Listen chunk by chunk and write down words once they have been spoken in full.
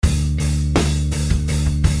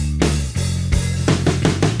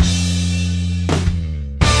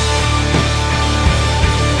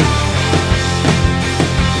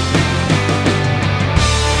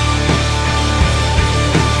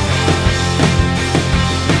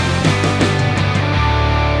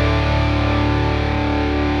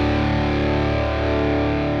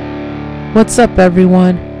What's up,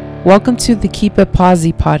 everyone? Welcome to the Keep It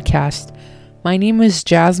Posy podcast. My name is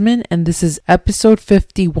Jasmine, and this is episode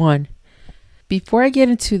 51. Before I get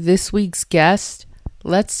into this week's guest,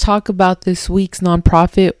 let's talk about this week's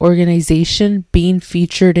nonprofit organization being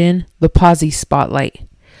featured in the Posy Spotlight.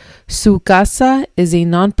 Su Casa is a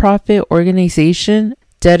nonprofit organization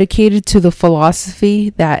dedicated to the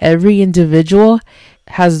philosophy that every individual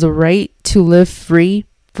has the right to live free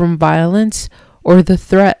from violence or the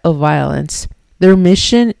threat of violence. Their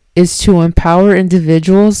mission is to empower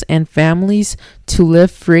individuals and families to live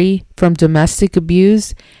free from domestic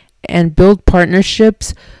abuse and build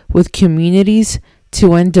partnerships with communities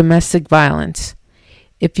to end domestic violence.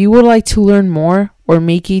 If you would like to learn more or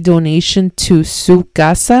make a donation to Su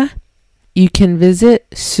Casa, you can visit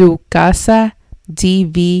sucasadv.org.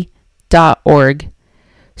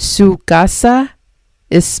 Su Casa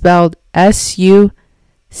is spelled SUCASA.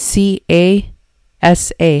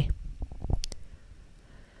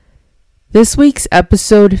 This week's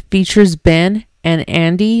episode features Ben and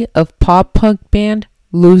Andy of pop punk band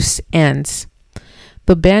Loose Ends.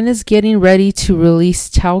 The band is getting ready to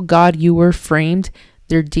release Tell God You Were Framed,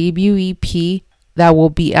 their debut EP that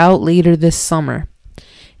will be out later this summer.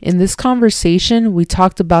 In this conversation, we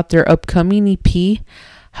talked about their upcoming EP,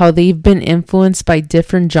 how they've been influenced by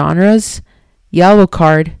different genres,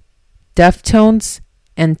 Yellowcard, Deftones,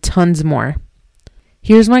 and tons more.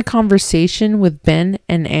 Here's my conversation with Ben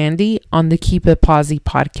and Andy on the Keep It Posy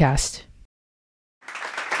podcast.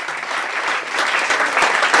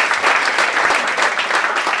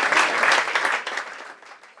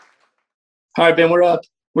 All right, Ben, we're up.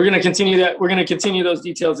 We're going to continue that. We're going to continue those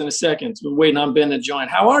details in a second. We're waiting on Ben to join.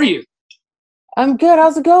 How are you? I'm good.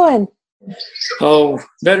 How's it going? Oh,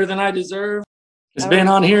 better than I deserve. Is Ben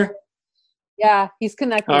on here? Yeah, he's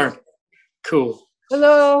connected. All right, cool.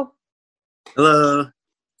 Hello. Hello.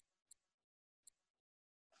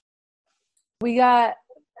 We got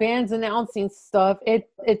bands announcing stuff.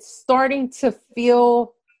 It's starting to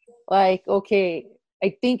feel like, okay,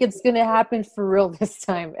 I think it's going to happen for real this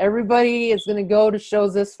time. Everybody is going to go to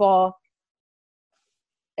shows this fall,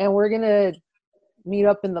 and we're going to meet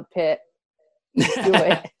up in the pit. Let's do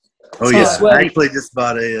it. Oh yeah, I actually just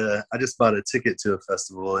bought a ticket to a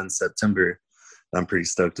festival in September that I'm pretty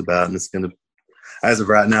stoked about, and it's going to, as of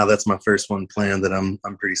right now, that's my first one planned that I'm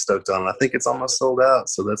pretty stoked on. I think it's almost sold out,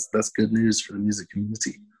 so that's good news for the music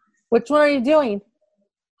community. Which one are you doing?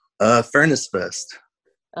 Furnace Fest.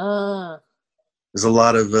 There's a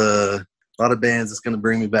lot of bands that's going to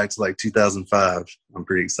bring me back to like 2005. I'm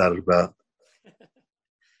pretty excited about.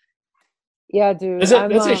 Yeah, dude. That's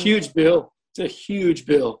a huge bill. It's a huge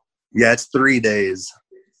bill. Yeah, it's 3 days.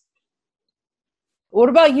 What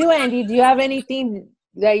about you, Andy? Do you have anything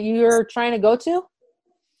that you're trying to go to?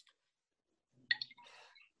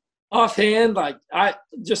 Offhand, like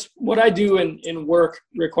what I do in work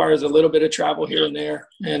requires a little bit of travel here and there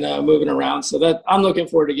and moving around. So that I'm looking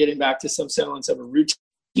forward to getting back to some semblance of a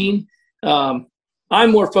routine. I'm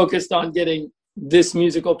more focused on getting this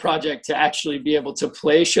musical project to actually be able to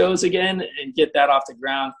play shows again and get that off the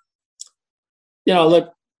ground. You know,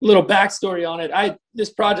 look, little backstory on it.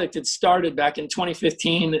 This project had started back in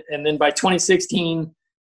 2015, and then by 2016,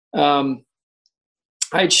 I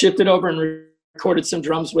had shifted over and recorded some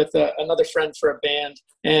drums with another friend for a band,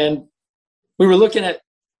 and we were looking at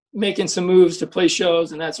making some moves to play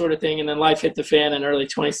shows and that sort of thing, and then life hit the fan in early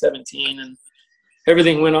 2017, and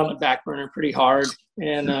everything went on the back burner pretty hard,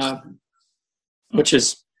 and which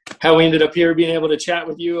is how we ended up here, being able to chat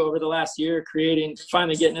with you over the last year,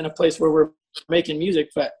 finally getting in a place where we're making music.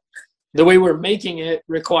 But the way we're making it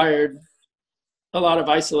required a lot of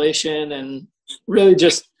isolation and really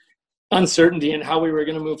just uncertainty in how we were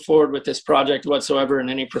going to move forward with this project whatsoever in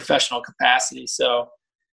any professional capacity. So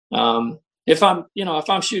if I'm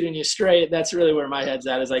shooting you straight, that's really where my head's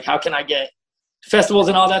at, is like, how can I get festivals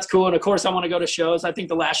and all that's cool. And of course I want to go to shows. I think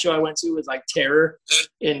the last show I went to was like Terror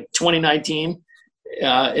in 2019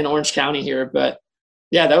 in Orange County here. But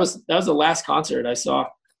yeah, that was the last concert I saw.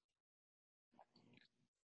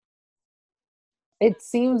 It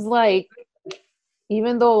seems like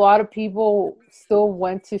even though a lot of people still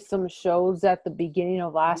went to some shows at the beginning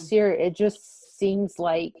of last year, it just seems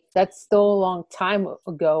like that's still a long time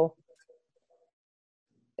ago.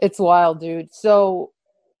 It's wild, dude. So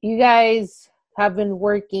you guys have been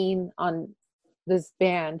working on this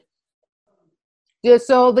band. Yeah,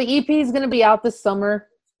 so the EP is going to be out this summer.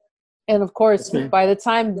 And of course, by the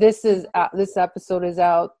time this episode is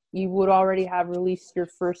out, you would already have released your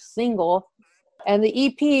first single. And the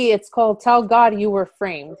EP, it's called Tell God You Were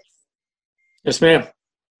Framed. Yes, ma'am.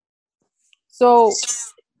 So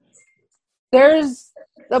there's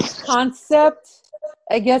the concept,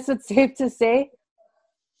 I guess it's safe to say.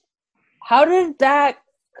 How did that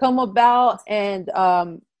come about, and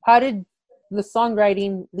how did the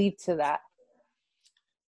songwriting lead to that?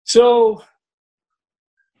 So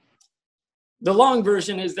the long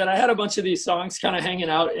version is that I had a bunch of these songs kind of hanging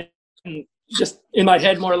out and just in my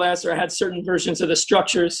head, more or less, or I had certain versions of the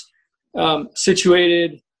structures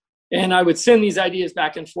situated, and I would send these ideas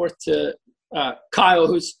back and forth to Kyle,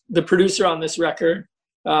 who's the producer on this record,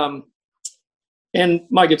 and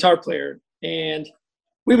my guitar player. And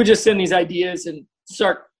we would just send these ideas and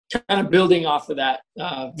start kind of building off of that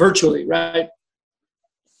virtually, right?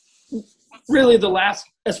 Really,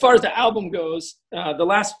 as far as the album goes, the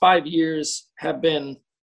last 5 years have been,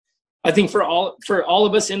 I think for all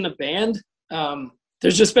of us in the band,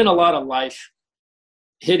 there's just been a lot of life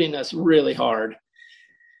hitting us really hard.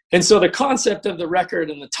 And so the concept of the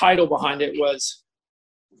record and the title behind it was,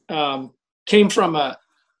 came from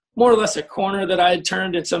more or less a corner that I had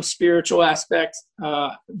turned in some spiritual aspect,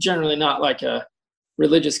 generally not like a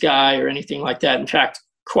religious guy or anything like that. In fact,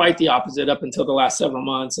 quite the opposite up until the last several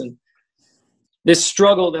months. And this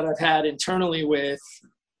struggle that I've had internally with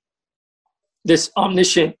this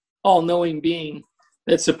omniscient, all-knowing being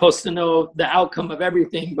that's supposed to know the outcome of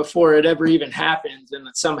everything before it ever even happens, and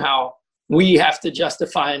that somehow we have to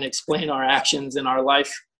justify and explain our actions in our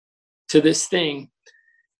life to this thing,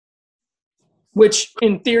 which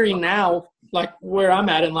in theory now, like where I'm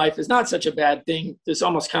at in life, is not such a bad thing. There's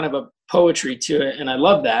almost kind of a poetry to it, and I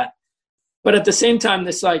love that. But at the same time,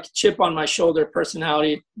 this like chip on my shoulder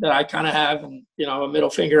personality that I kind of have, and, you know, a middle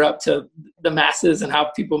finger up to the masses and how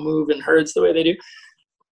people move in herds the way they do.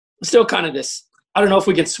 Still kind of this, I don't know if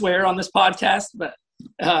we can swear on this podcast, but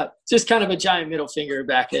just kind of a giant middle finger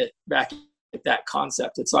back at that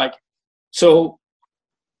concept. It's like, so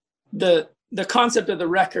the concept of the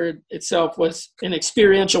record itself was an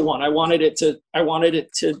experiential one. I wanted it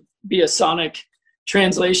to be a sonic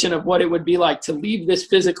translation of what it would be like to leave this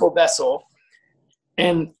physical vessel,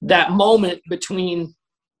 and that moment between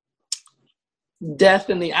death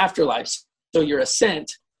and the afterlife. So your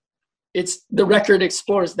ascent, the record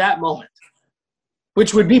explores that moment,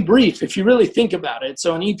 which would be brief if you really think about it.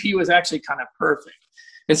 So an EP was actually kind of perfect.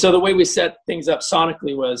 And so the way we set things up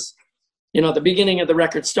sonically was, you know, the beginning of the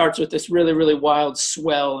record starts with this really, really wild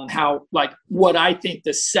swell, and how, like, what I think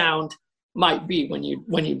the sound might be when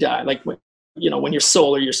you die, like when your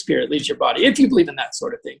soul or your spirit leaves your body, if you believe in that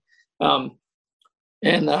sort of thing.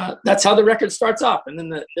 And that's how the record starts off. And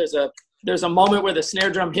then there's a moment where the snare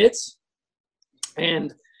drum hits,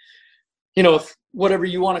 and, you know, if whatever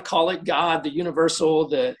you want to call it, God, the universal,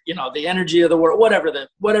 the energy of the world,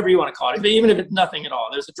 whatever you want to call it, even if it's nothing at all,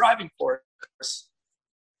 there's a driving force.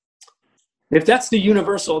 If that's the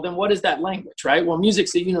universal, then what is that language, right? Well,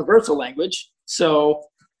 music's a universal language. So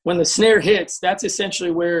when the snare hits, that's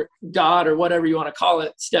essentially where God, or whatever you want to call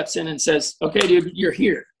it, steps in and says, okay, dude, you're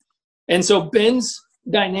here. And so Ben's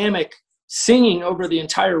dynamic singing over the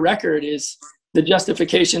entire record is the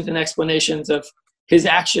justifications and explanations of his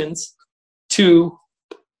actions to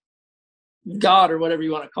God, or whatever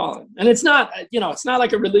you want to call it. And it's not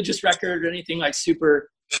like a religious record or anything like super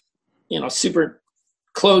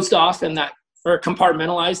closed off in that, or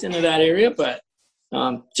compartmentalized into that area, but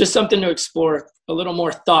just something to explore a little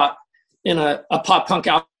more thought in a pop punk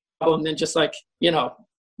album than just like, you know,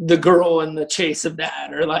 the girl and the chase of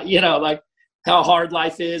that, or like, you know, like how hard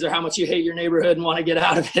life is, or how much you hate your neighborhood and want to get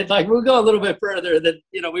out of it. Like, we'll go a little bit further than,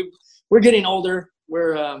 you know, we're getting older.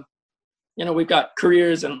 We're, you know, we've got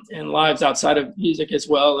careers and lives outside of music as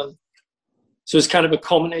well. And so it's kind of a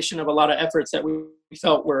culmination of a lot of efforts that we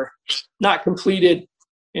felt were not completed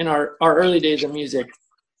in our early days of music.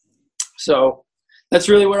 So that's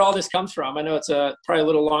really where all this comes from. I know it's probably a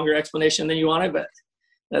little longer explanation than you wanted, but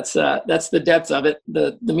that's the depth of it,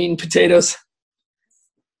 the meat and potatoes.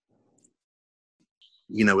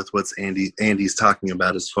 You know, with what's Andy's talking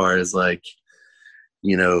about as far as, like,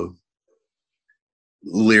 you know,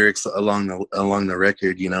 lyrics along the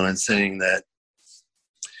record, you know, and saying that,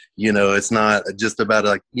 you know, it's not just about,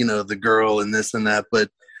 like, you know, the girl and this and that, but,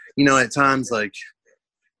 you know, at times, like,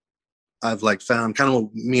 I've like found, kind of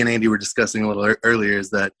what me and Andy were discussing a little earlier, is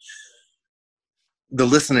that the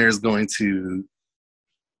listener is going to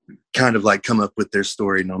kind of like come up with their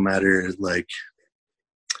story, no matter like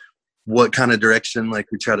what kind of direction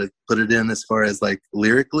like we try to put it in as far as like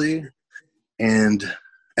lyrically. And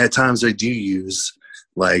at times I do use,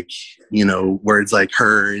 like, you know, words like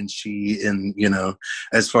her and she, and, you know,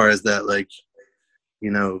 as far as that, like,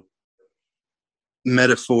 you know,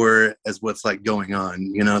 metaphor as what's like going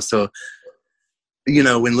on, you know. So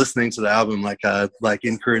when listening to the album, like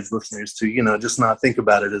encourage listeners to, just not think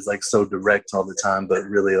about it as like so direct all the time, but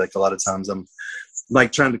really like a lot of times I'm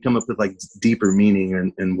like trying to come up with like deeper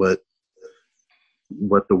meaning and what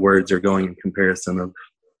the words are going in comparison of,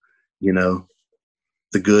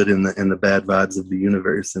 the good and the bad vibes of the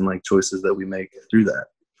universe and like choices that we make through that.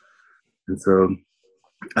 And so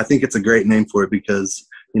I think it's a great name for it because,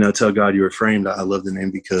 Tell God You Were Framed. I love the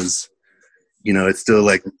name because, it's still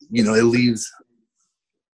like, it leaves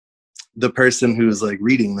the person who's like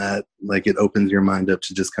reading that, like it opens your mind up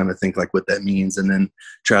to just kind of think like what that means and then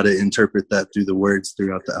try to interpret that through the words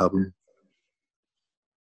throughout the album.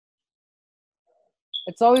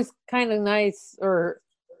 It's always kind of nice or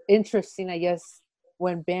interesting, I guess,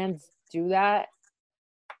 when bands do that.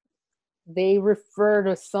 They refer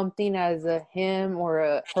to something as a him or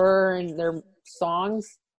a her in their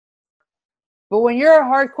songs. But when you're a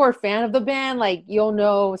hardcore fan of the band, like you'll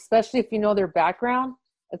know, especially if you know their background,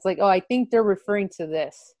 it's like, oh, I think they're referring to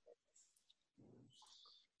this.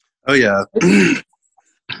 Oh yeah.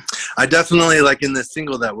 I definitely like in the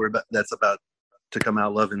single that's about to come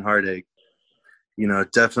out, Love and Heartache,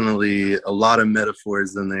 definitely a lot of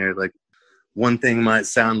metaphors in there. Like one thing might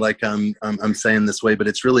sound like I'm saying this way, but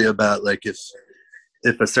it's really about like if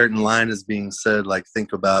a certain line is being said, like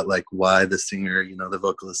think about like why the singer, the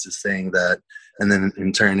vocalist is saying that, and then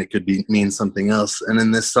in turn it could mean something else. And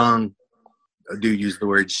in this song, I do use the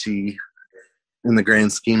word she in the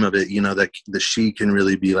grand scheme of it, that the she can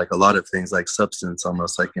really be like a lot of things, like substance,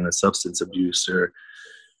 almost like in a substance abuse, or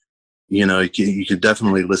you could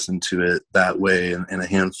definitely listen to it that way in a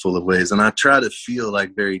handful of ways. And I try to feel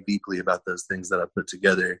like very deeply about those things that I put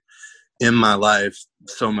together in my life,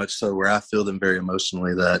 so much so where I feel them very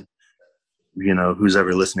emotionally that, who's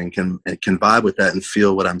ever listening can vibe with that and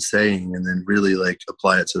feel what I'm saying and then really like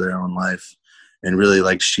apply it to their own life. And really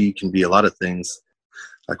like she can be a lot of things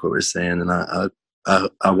like what we're saying. And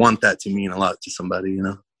I want that to mean a lot to somebody,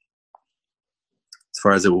 as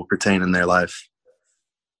far as it will pertain in their life.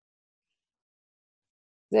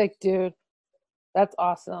 Sick, dude. That's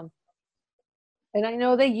awesome. And I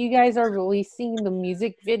know that you guys are releasing the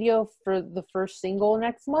music video for the first single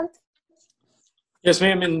next month. Yes,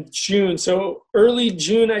 ma'am, in June. So early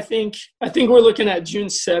June, I think we're looking at June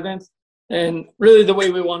 7th. And really the way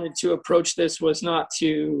we wanted to approach this was not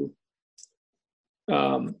to,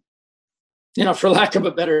 for lack of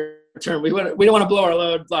a better term, we don't want to blow our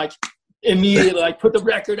load like immediately, like put the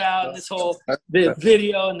record out and the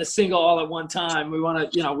video and the single all at one time. We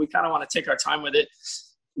want to, we kind of want to take our time with it.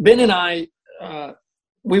 Ben and I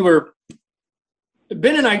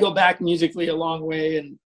go back musically a long way,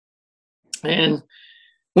 and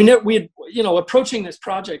approaching this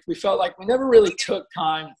project, we felt like we never really took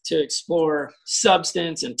time to explore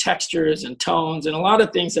substance and textures and tones and a lot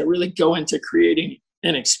of things that really go into creating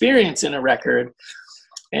an experience in a record.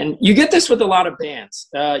 And you get this with a lot of bands.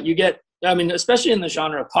 Especially in the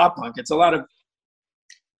genre of pop punk, it's a lot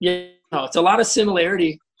of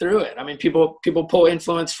similarity through it. I mean, people pull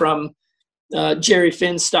influence from Jerry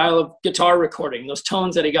Finn's style of guitar recording, those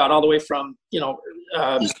tones that he got all the way from,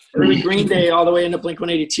 early Green Day all the way into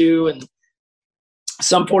Blink-182, and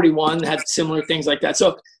Sum 41 had similar things like that.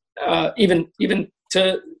 So even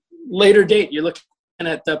to later date, you're looking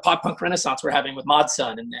at the pop punk renaissance we're having with Mod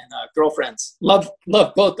Sun and Girlfriends. Love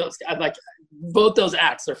both those guys. Like both those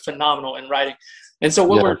acts are phenomenal in writing. And so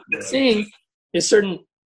what we're seeing is certain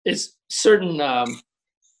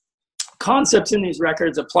concepts in these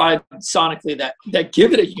records applied sonically that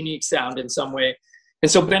give it a unique sound in some way. And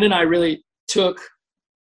so Ben and I really took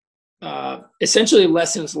essentially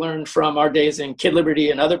lessons learned from our days in Kid Liberty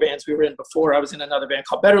and other bands we were in before. I was in another band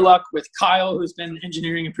called Better Luck with Kyle, who's been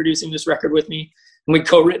engineering and producing this record with me. And we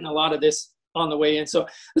co-written a lot of this on the way in. So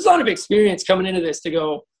there's a lot of experience coming into this to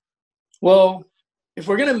go, well, if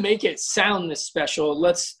we're going to make it sound this special,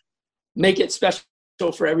 let's make it special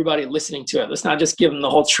for everybody listening to it. Let's not just give them the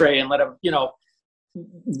whole tray and let them,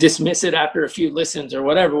 dismiss it after a few listens or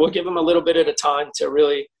whatever. We'll give them a little bit at a time to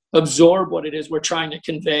really absorb what it is we're trying to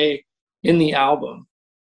convey in the album.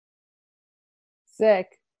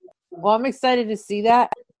 Sick. Well, I'm excited to see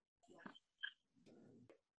that.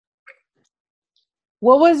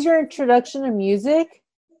 What was your introduction to music?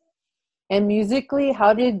 And musically,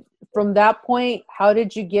 from that point, how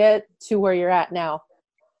did you get to where you're at now?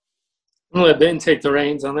 I'm going to let Ben take the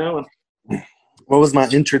reins on that one. What was my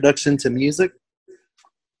introduction to music?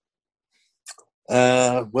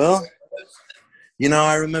 Well,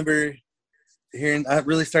 I remember I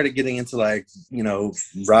really started getting into like, you know,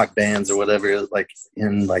 rock bands or whatever, like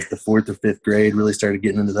in like the 4th or 5th grade, really started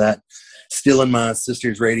getting into that, stealing my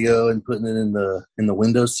sister's radio and putting it in the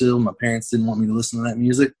windowsill. My parents didn't want me to listen to that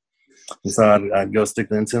music. And so I'd go stick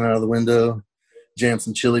the antenna out of the window, jam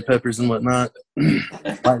some Chili Peppers and whatnot,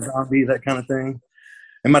 like Zombie, that kind of thing.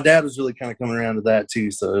 And my dad was really kind of coming around to that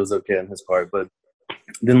too, so it was okay on his part. But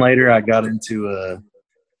then later I got into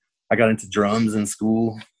drums in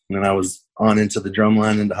school, and then I was on into the drum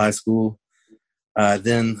line into high school.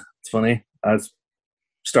 Then it's funny, I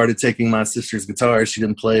started taking my sister's guitar. She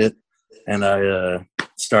didn't play it, and I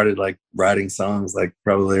started like writing songs like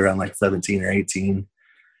probably around like 17 or 18.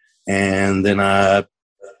 And then I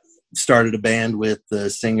started a band with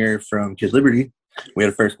the singer from Kid Liberty. We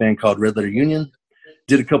had a first band called Red Letter Union.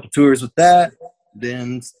 Did a couple tours with that.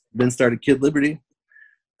 Then started Kid Liberty.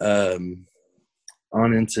 On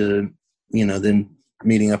into, you know, then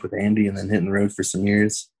meeting up with Andy and then hitting the road for some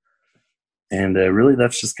years. And really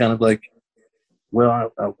that's just kind of like,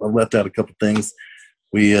 well, I left out a couple things.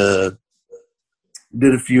 We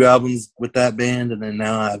did a few albums with that band, and then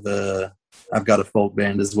now I've got a folk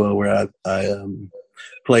band as well where I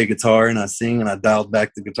play guitar and I sing, and I dialed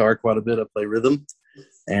back the guitar quite a bit. I play rhythm,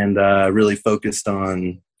 and really focused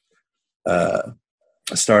on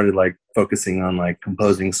I started like focusing on like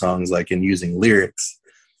composing songs like and using lyrics,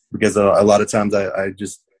 because a lot of times I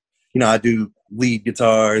just, you know, I do lead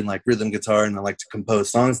guitar and like rhythm guitar, and I like to compose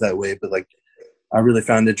songs that way. But like I really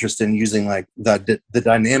found interest in using like the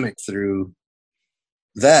dynamic through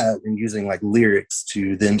that, and using like lyrics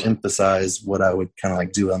to then emphasize what I would kind of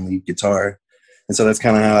like do on lead guitar. And so that's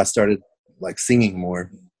kind of how I started like singing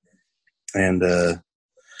more. And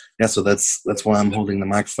yeah, so that's why I'm holding the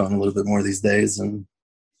microphone a little bit more these days. And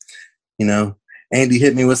you know, Andy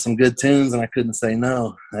hit me with some good tunes, and I couldn't say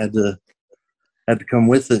no. I had to come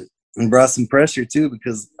with it, and brought some pressure too,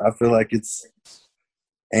 because I feel like it's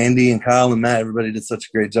Andy and Kyle and Matt. Everybody did such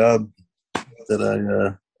a great job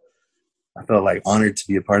that I felt like honored to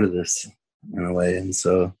be a part of this in a way. And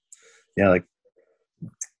so, yeah, like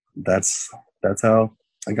that's how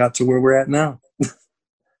I got to where we're at now.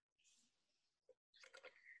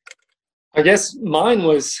 I guess mine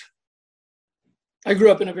was, I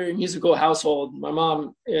grew up in a very musical household. My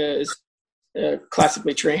mom is a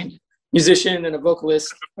classically trained musician and a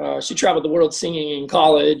vocalist. She traveled the world singing in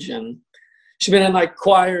college, and she's been in like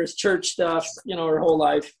choirs, church stuff, you know, her whole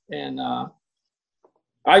life. And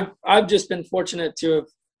I've just been fortunate to have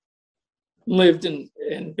lived and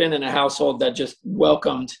been in a household that just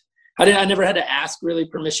welcomed. I never had to ask really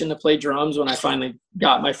permission to play drums when I finally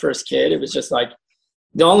got my first kid. It was just like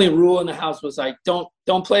the only rule in the house was like, don't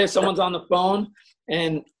play if someone's on the phone,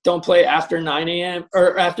 and don't play after 9 a.m.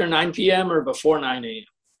 or after 9 p.m. or before 9 a.m.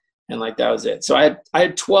 And like, that was it. So I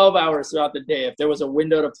had 12 hours throughout the day. If there was a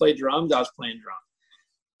window to play drums, I was playing drums.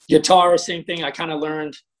 Guitar, same thing. I kind of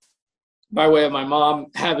learned by way of my mom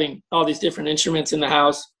having all these different instruments in the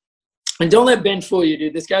house. And don't let Ben fool you,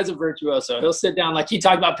 dude. This guy's a virtuoso. He'll sit down, like he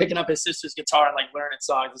talked about picking up his sister's guitar and like learning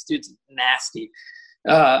songs. This dude's nasty.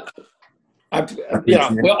 You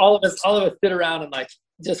know, all of us sit around and like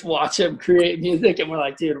just watch him create music, and we're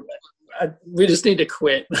like, dude, we just need to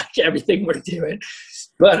quit like everything we're doing.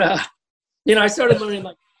 But you know, I started learning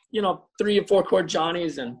like, you know, 3 or 4 chord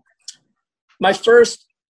Johnnies, and my first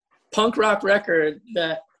punk rock record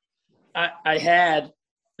that I had,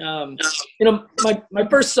 you know, my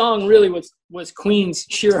first song really was Queen's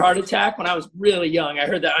Sheer Heart Attack when I was really young. I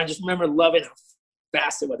heard that. I just remember loving how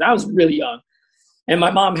fast it was. I was really young. And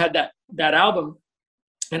my mom had that album,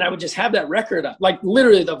 and I would just have that record, like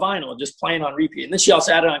literally the vinyl, just playing on repeat. And then she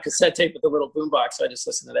also had it on cassette tape with a little boombox, so I just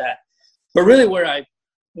listened to that. But really where I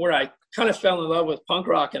kind of fell in love with punk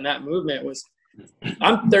rock and that movement was,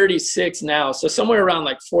 I'm 36 now, so somewhere around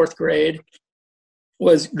like 4th grade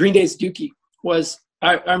was Green Day's Dookie.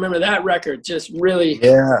 I remember that record just really,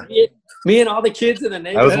 yeah. Me and all the kids in the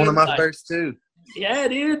neighborhood. That was one of my first too. Yeah,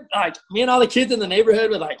 dude. Like me and all the kids in the neighborhood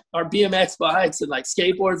with like our BMX bikes and like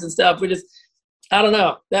skateboards and stuff. We just, I don't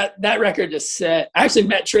know. That record just set. I actually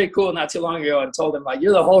met Trey Cool not too long ago and told him like,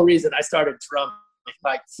 you're the whole reason I started drumming,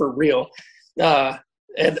 like for real. And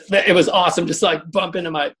it was awesome, just like bump into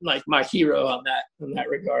my hero on that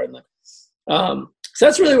regard. So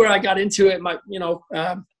that's really where I got into it. My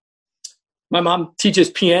mom teaches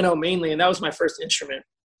piano mainly, and that was my first instrument.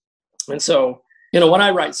 And so, you know, when I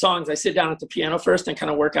write songs, I sit down at the piano first and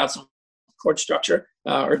kind of work out some chord structure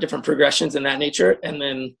or different progressions in that nature, and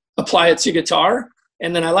then apply it to guitar.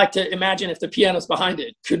 And then I like to imagine if the piano's behind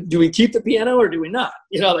it, do we keep the piano or do we not?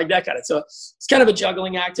 You know, like that kind of. So it's kind of a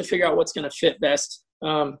juggling act to figure out what's going to fit best,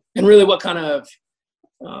 and really what kind of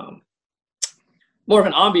more of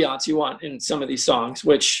an ambiance you want in some of these songs,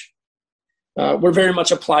 which were very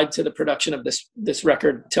much applied to the production of this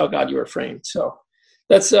record, Tell God You Were Framed. So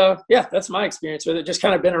that's my experience with it. Just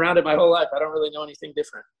kind of been around it my whole life. I don't really know anything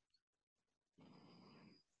different.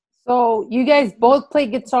 So you guys both play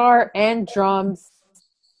guitar and drums,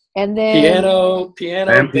 and then piano,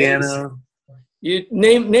 and bass. piano. You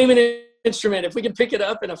name an instrument. If we can pick it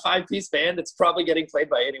up in a 5-piece band, it's probably getting played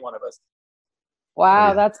by any one of us. Wow,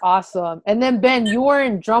 yeah. That's awesome. And then Ben, you were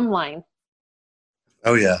in drumline.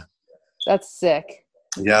 Oh yeah. That's sick.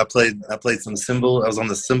 Yeah, I played some cymbal. I was on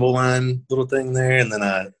the cymbal line little thing there, and then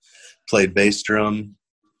I played bass drum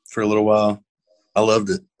for a little while. I loved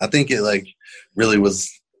it. I think it like really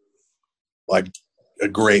was like a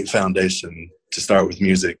great foundation to start with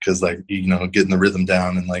music, because like, you know, getting the rhythm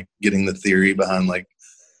down and like getting the theory behind like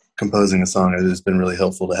composing a song, it has been really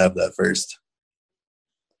helpful to have that first.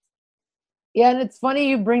 Yeah, and it's funny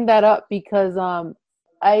you bring that up because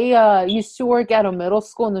I used to work at a middle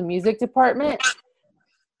school in the music department.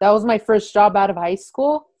 That was my first job out of high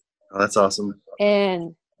school. Oh, that's awesome.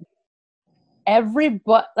 And that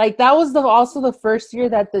was also the first year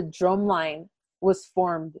that the drum line was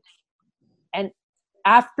formed. And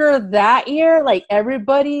after that year, like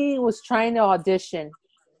everybody was trying to audition.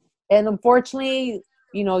 And unfortunately,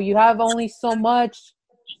 you know, you have only so much.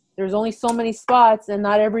 There's only so many spots, and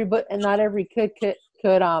not every kid could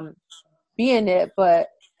be in it. But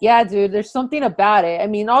yeah, dude, there's something about it. I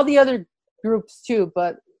mean, all the other groups too,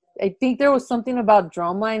 but I think there was something about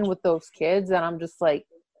drumline with those kids, and I'm just like,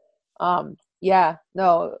 yeah,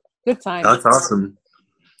 no, good time. That's awesome.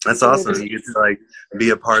 That's awesome. You get to like be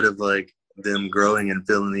a part of like them growing and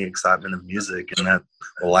feeling the excitement of music, and that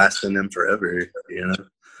will last in them forever. You know,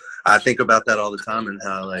 I think about that all the time, and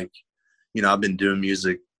how like, you know, I've been doing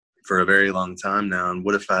music for a very long time now, and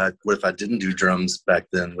what if I didn't do drums back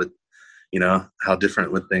then? With, you know, how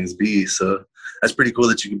different would things be? So that's pretty cool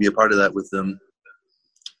that you can be a part of that with them.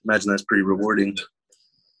 Imagine that's pretty rewarding.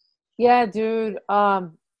 Yeah, dude.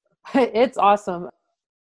 It's awesome.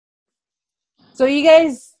 So you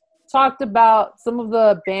guys talked about some of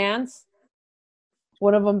the bands,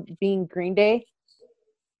 one of them being Green Day.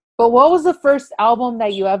 But what was the first album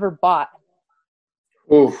that you ever bought?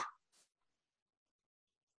 Ooh.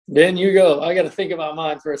 Ben, you go. I got to think about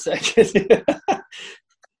mine for a second.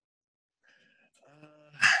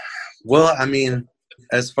 Well, I mean,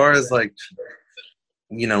 as far as like,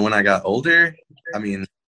 you know, when I got older, I mean,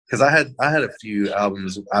 because I had a few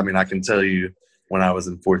albums. I mean, I can tell you when I was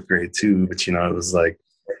in 4th grade too, but you know, it was like,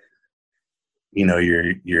 you know,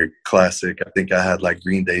 your classic. I think I had like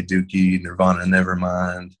Green Day, Dookie, Nirvana,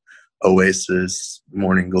 Nevermind, Oasis,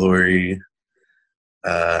 Morning Glory.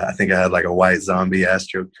 I think I had like a White Zombie,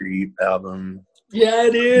 Astro Creep album. Yeah,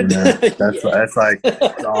 dude. You know, that's like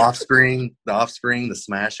the Offspring, the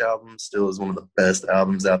Smash album still is one of the best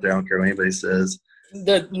albums out there. I don't care what anybody says.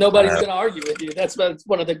 Nobody's going to argue with you. That's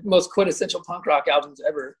one of the most quintessential punk rock albums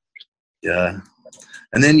ever. Yeah.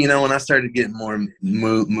 And then, you know, when I started getting more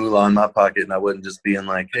moolah in my pocket, and I wasn't just being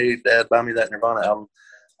like, hey, Dad, buy me that Nirvana album.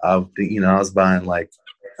 I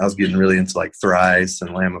was getting really into like Thrice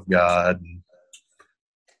and Lamb of God and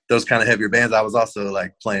those kind of heavier bands. I was also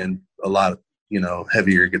like playing a lot of, you know,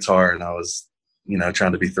 heavier guitar, and I was, you know,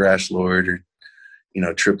 trying to be Thrash Lord or, you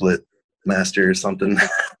know, Triplet Master or something.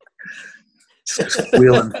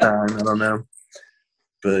 Squealing time, I don't know.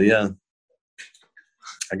 But yeah,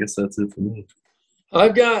 I guess that's it for me.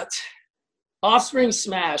 I've got Offspring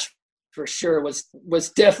Smash for sure was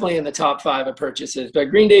definitely in the top 5 of purchases. But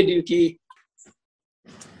Green Day, Dookie,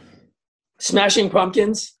 Smashing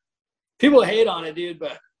Pumpkins. People hate on it, dude,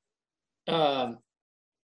 but well,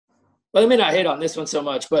 they may not hate on this one so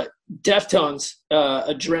much, but Deftones,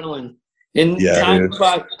 Adrenaline in time,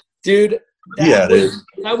 dude.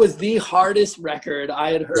 That was the hardest record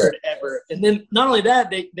I had heard ever. And then not only that,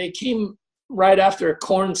 they came right after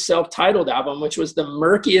Korn's self-titled album, which was the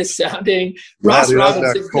murkiest sounding. Ross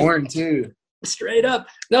Robinson, Korn too. Straight up,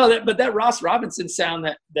 but that Ross Robinson sound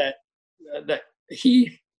that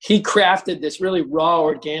he crafted this really raw,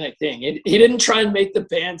 organic thing. He didn't try and make the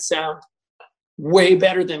band sound way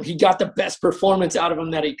better than he got the best performance out of them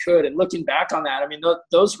that he could. And looking back on that, I mean,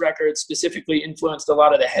 those records specifically influenced a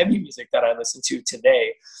lot of the heavy music that I listen to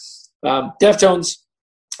today. Deftones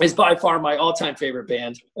is by far my all-time favorite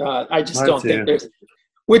band. I just don't think there's,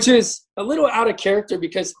 which is a little out of character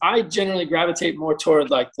because I generally gravitate more toward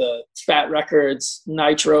like the Fat Records,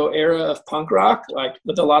 Nitro era of punk rock, like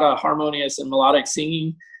with a lot of harmonious and melodic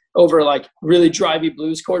singing over like really drivey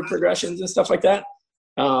blues chord progressions and stuff like that.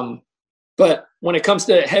 But when it comes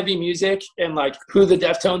to heavy music and like who the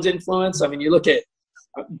Deftones influence, I mean, you look at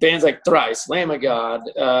bands like Thrice, Lamb of God.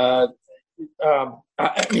 I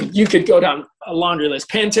mean, you could go down a laundry list.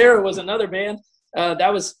 Pantera was another band.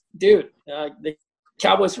 That was, dude, the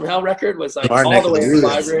Cowboys from Hell record was like all the way in the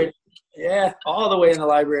library. Yeah, all the way in the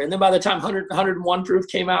library. And then by the time 101 Proof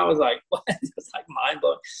came out, I was like, what? It was like mind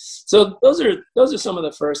blowing. So those are some of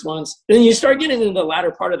the first ones. Then you start getting into the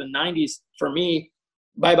latter part of the 90s. For me,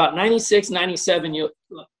 by about 96, 97, you,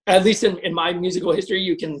 at least in my musical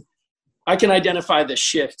history, I can identify the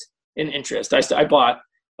shift in interest. I bought,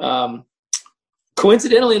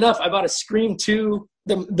 coincidentally enough, I bought a Scream 2,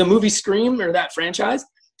 the movie Scream, or that franchise.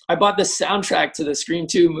 I bought the soundtrack to the Scream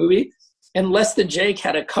 2 movie. And Less Than Jake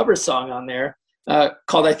had a cover song on there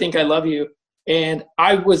called I Think I Love You. And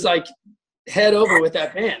I was like head over with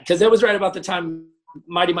that band, because that was right about the time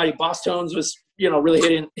Mighty Mighty Boss Tones was, really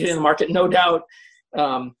hitting the market, no doubt.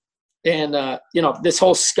 This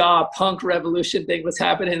whole ska punk revolution thing was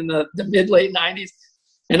happening in the mid-late 90s.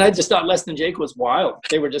 And I just thought Less Than Jake was wild.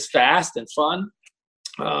 They were just fast and fun.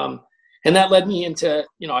 And that led me into,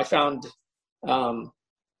 I found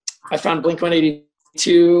Blink-182.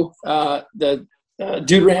 The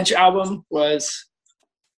Dude Ranch album was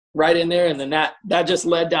right in there, and then that just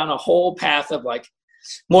led down a whole path of like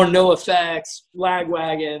more NoFX,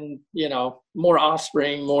 Lagwagon, more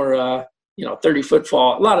Offspring, more 30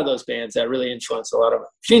 Footfall, a lot of those bands that really influenced a lot of it.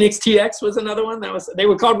 Phoenix TX was another one they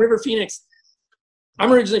were called River Phoenix.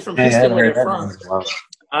 I'm originally from Houston, where they're from.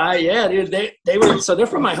 Yeah, dude, they're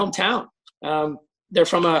from my hometown. They're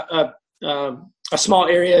from a small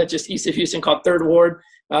area just east of Houston called Third Ward,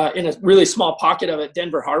 in a really small pocket of it,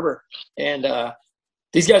 Denver Harbor. And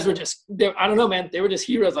these guys were I don't know, man, they were just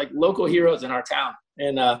heroes, like local heroes in our town.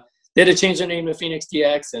 And they had to change their name to Phoenix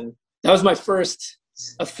TX. And that was my first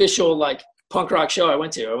official like punk rock show I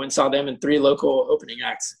went and saw them in 3 local opening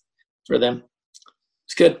acts for them.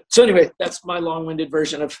 It's good. So anyway, that's my long-winded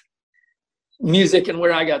version of music and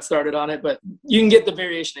where I got started on it. But you can get the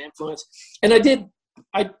variation of influence. And I feel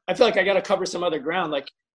like I got to cover some other ground, like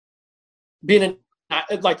being an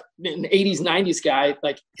 80s, 90s guy.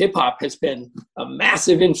 Like hip hop has been a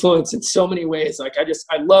massive influence in so many ways. Like I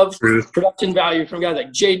love production value from guys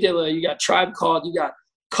like Jay Dilla. You got Tribe Called, you got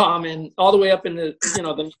Common, all the way up into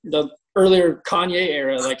the earlier Kanye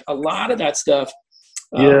era. Like a lot of that stuff.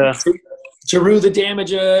 Jeru the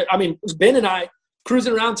Damage. I mean, Ben and I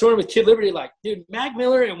cruising around touring with Kid Liberty, like, dude, Mac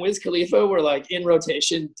Miller and Wiz Khalifa were like in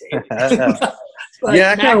rotation daily.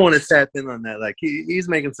 I kind of want to tap in on that. Like he's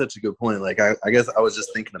making such a good point. Like I guess I was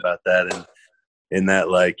just thinking about that, and in that,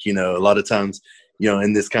 like, a lot of times,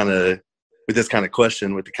 in this kind of, with this kind of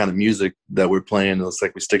question, with the kind of music that we're playing, it's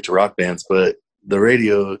like we stick to rock bands, but the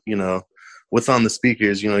radio, what's on the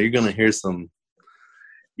speakers, you're gonna hear some.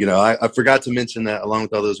 I forgot to mention that along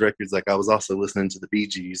with all those records, like I was also listening to the Bee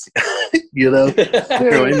Gees.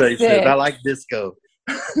 Anybody says I like disco.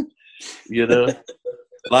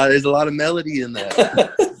 There's a lot of melody in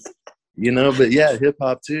that. But yeah, hip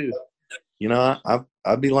hop too.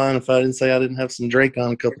 I'd be lying if I didn't say I didn't have some Drake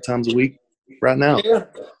on a couple times a week right now.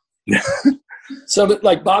 Yeah. So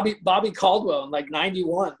like Bobby Caldwell in like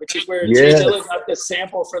 91, which is where Jay Dilla got the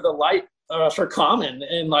sample for the light for Common.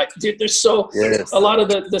 And like, dude, there's a lot of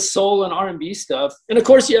the soul and R&B stuff. And of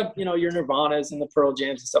course you have, your Nirvanas and the Pearl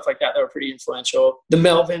Jams and stuff like that were pretty influential. The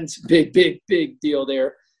Melvins, big deal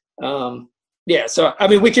there. So I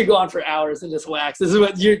mean, we could go on for hours and just wax. This is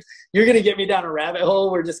what you're going to get me down a rabbit hole.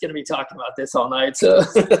 We're just going to be talking about this all night. So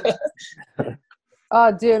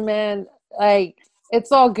oh, dude, man, like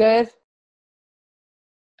it's all good.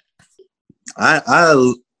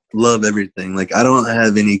 I love everything. Like I don't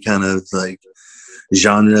have any kind of like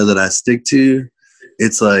genre that I stick to.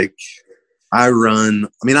 It's like I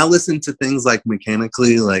listen to things like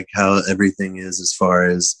mechanically, like how everything is as far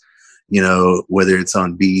as, whether it's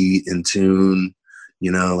on beat, in tune,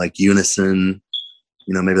 like unison,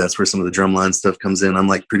 maybe that's where some of the drumline stuff comes in. I'm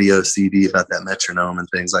like pretty OCD about that metronome and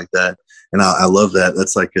things like that. And I love that.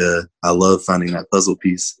 That's like I love finding that puzzle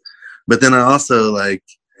piece. But then I also like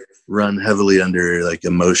run heavily under like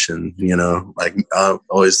emotion, like I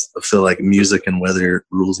always feel like music and weather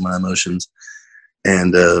rules my emotions.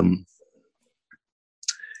 And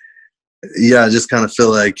I just kind of feel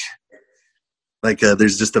like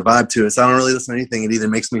there's just a vibe to it. So I don't really listen to anything. It either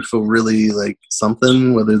makes me feel really like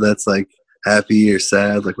something, whether that's like happy or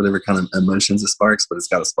sad, like whatever kind of emotions it sparks, but it's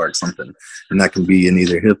got to spark something. And that can be in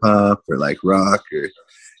either hip hop or like rock or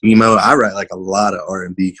emo. I write like a lot of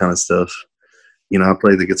R&B kind of stuff. I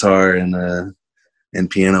play the guitar and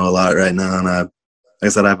piano a lot right now. And like I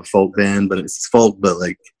said, I have a folk band, but it's folk, but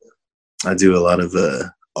like I do a lot of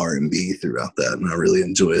R&B throughout that, and I really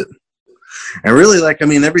enjoy it. And really, like, I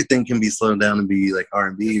mean, everything can be slowed down and be like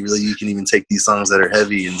R&B. Really, you can even take these songs that are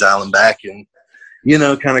heavy and dial them back and, you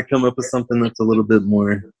know, kind of come up with something that's a little bit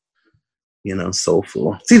more, you know,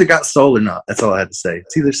 soulful. It's either got soul or not. That's all I had to say.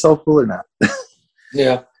 It's either soulful or not.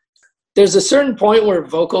 Yeah. There's a certain point where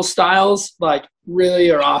vocal styles like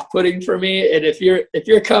really are off-putting for me. And if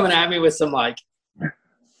you're coming at me with some like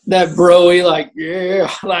that broy, like,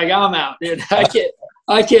 yeah, like I'm out, dude.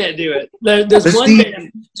 I can't do it. There's one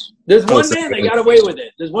band that got away with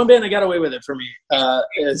it. There's one band that got away with it for me.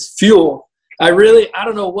 Is Fuel. I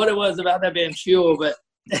don't know what it was about that band Fuel, but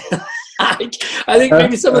I think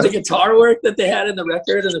maybe some of the guitar work that they had in the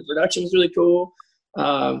record and the production was really cool.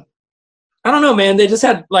 I don't know, man. They just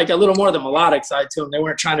had like a little more of the melodic side to them. They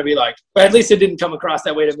weren't trying to be like, but at least it didn't come across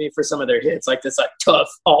that way to me for some of their hits, like this like tough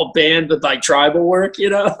all band with like tribal work, you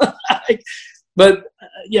know. But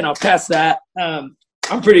you know, past that, I'm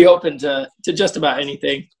pretty open to just about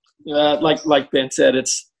anything. Like Ben said,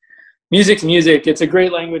 it's music's music. It's a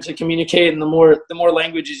great language to communicate, and the more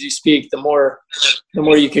languages you speak, the more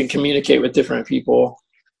you can communicate with different people.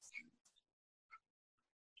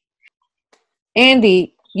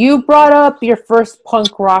 Andy, you brought up your first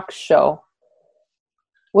punk rock show.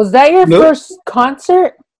 Was that your first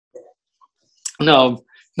concert? No,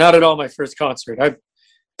 not at all my first concert.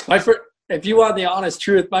 If you want the honest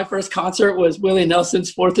truth, my first concert was Willie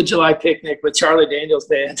Nelson's 4th of July picnic with Charlie Daniels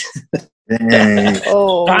Band.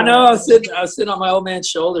 Oh, I know. I was sitting on my old man's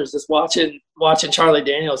shoulders just watching Charlie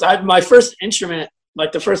Daniels. My first instrument,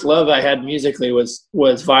 like the first love I had musically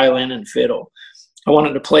was violin and fiddle. I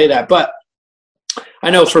wanted to play that, but I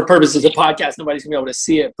know for purposes of podcast, nobody's gonna be able to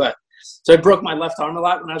see it, but so I broke my left arm a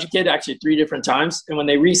lot when I was a kid, actually 3 different times. And when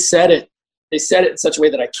they reset it, they set it in such a way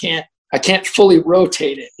that I can't fully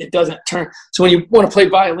rotate it. It doesn't turn. So when you want to play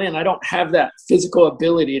violin, I don't have that physical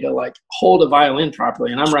ability to like hold a violin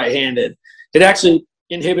properly, and I'm right-handed. It actually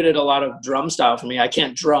inhibited a lot of drum style for me. I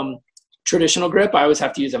can't drum traditional grip. I always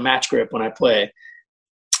have to use a match grip when I play.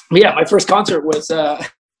 But yeah, my first concert was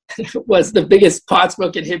was the biggest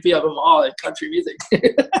pot-smoking hippie of them all in country music.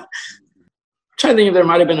 I'm trying to think if there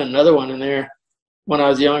might have been another one in there when I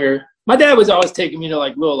was younger. My dad was always taking me to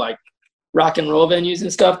like little like rock and roll venues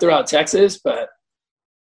and stuff throughout Texas, but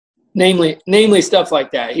namely stuff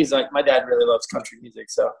like that. He's like, my dad really loves country music,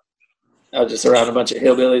 so I was just around a bunch of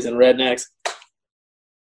hillbillies and rednecks.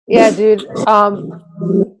 Yeah, dude.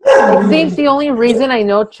 I think the only reason I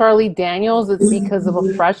know Charlie Daniels is because of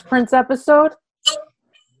a Fresh Prince episode.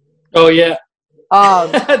 Oh yeah.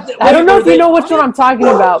 I don't know if you know which one I'm talking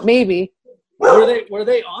about. Maybe. Were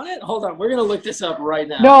they on it? Hold on, we're gonna look this up right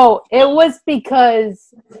now. No, it was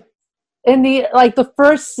because in the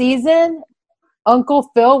first season, Uncle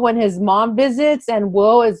Phil, when his mom visits and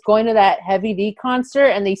Will is going to that Heavy D concert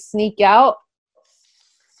and they sneak out.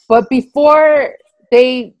 But before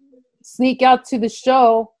they sneak out to the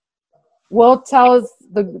show, Will tells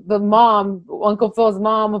the mom, Uncle Phil's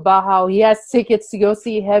mom, about how he has tickets to go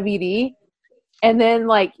see Heavy D. And then,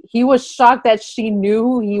 like, he was shocked that she knew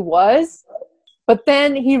who he was. But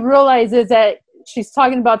then he realizes that she's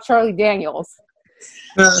talking about Charlie Daniels.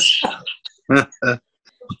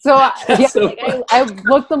 So, I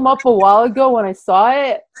looked them up a while ago when I saw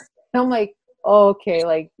it. And I'm like, oh, okay,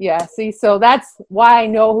 like, yeah, see? So that's why I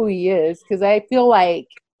know who he is. Because I feel like,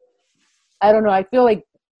 I don't know, I feel like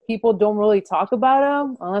people don't really talk about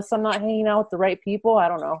him unless I'm not hanging out with the right people. I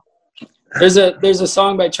don't know. There's a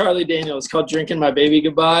song by Charlie Daniels called "Drinking My Baby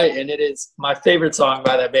Goodbye," and it is my favorite song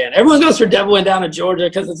by that band. Everyone goes for "Devil Went Down to Georgia"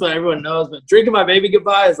 because it's what everyone knows, but "Drinking My Baby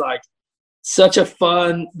Goodbye" is like such a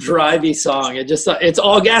fun, drivey song. It's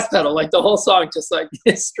all gas pedal, like the whole song, just like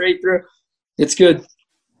straight through. It's good.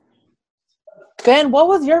 Ben, what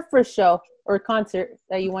was your first show or concert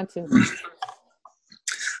that you went to?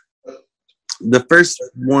 The first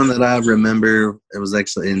one that I remember, it was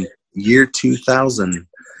actually in year 2000.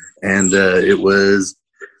 And it was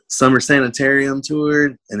Summer Sanitarium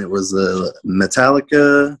tour, and it was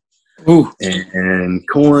Metallica, and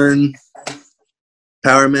Korn,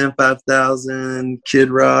 Power Man 5000,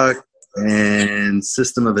 Kid Rock, and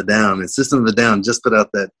System of a Down. And System of a Down just put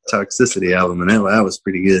out that Toxicity album, and that was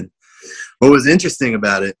pretty good. What was interesting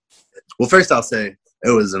about it, well, first I'll say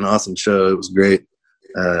it was an awesome show. It was great.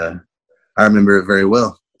 I remember it very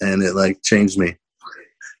well, and it like changed me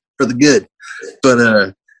for the good.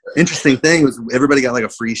 But interesting thing was everybody got like a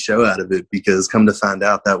free show out of it, because come to find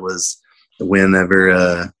out that was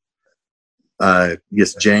whenever I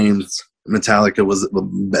guess James, Metallica was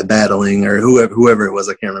battling, or whoever it was,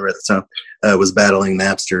 I can't remember at the time, was battling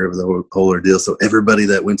Napster over the whole ordeal. So everybody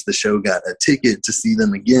that went to the show got a ticket to see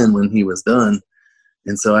them again when he was done.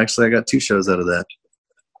 And so actually I got 2 shows out of that.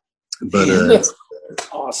 But that's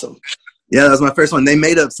awesome. Yeah, that was my first one. They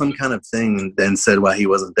made up some kind of thing and said why he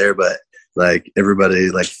wasn't there, but like everybody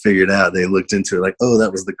like figured out. They looked into it like, oh,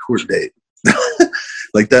 that was the court date.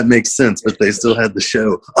 Like that makes sense, but they still had the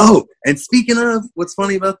show. Oh, and speaking of, what's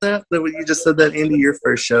funny about that what you just said, that Andy, your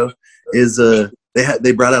first show is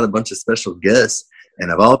they brought out a bunch of special guests,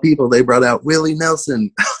 and of all people, they brought out Willie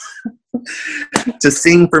Nelson to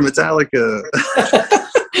sing for Metallica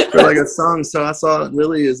for like a song. So I saw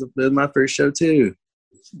Willie as my first show too.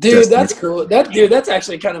 Dude, that's cool. That's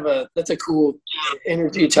actually kind of that's a cool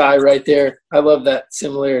energy tie right there. I love that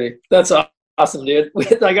similarity. That's awesome, dude.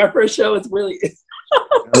 Like our first show, it's Willie.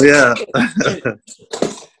 Oh yeah.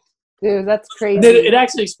 Dude, that's crazy. It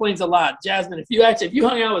actually explains a lot. Jasmine, if you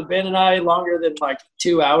hung out with Ben and I longer than like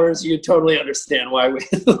 2 hours, you'd totally understand why we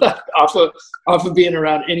off of being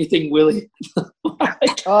around anything Willie.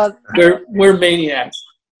 We're maniacs.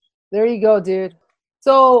 There you go, dude.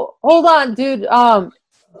 So hold on, dude.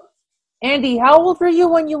 Andy, how old were you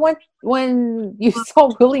when you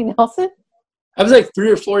saw Willie Nelson? I was like 3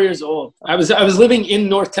 or 4 years old. I was living in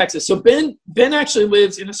North Texas. So Ben actually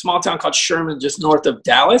lives in a small town called Sherman, just north of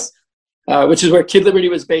Dallas, which is where Kid Liberty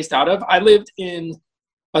was based out of. I lived in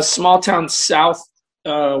a small town south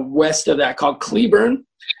west of that called Cleburne,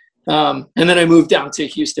 and then I moved down to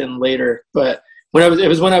Houston later. But when I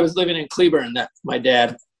was living in Cleburne that my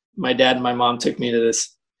dad and my mom took me to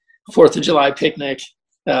this 4th of July picnic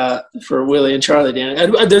for Willie and Charlie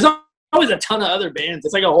Dan. There's always a ton of other bands.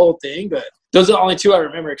 It's like a whole thing, but those are the only two I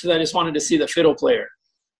remember because I just wanted to see the fiddle player.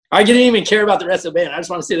 I didn't even care about the rest of the band. I just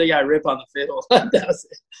want to see the guy rip on the fiddle. That was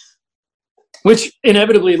it. Which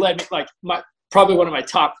inevitably led me, like, probably one of my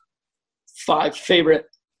top 5 favorite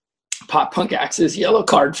pop punk acts is Yellow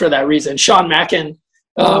Card for that reason. Sean Mackin.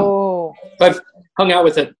 I've hung out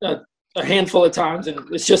with a handful of times,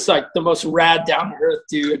 and it's just like the most rad, down-to-earth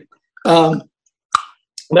dude.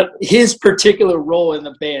 But his particular role in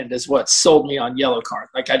the band is what sold me on Yellow Card.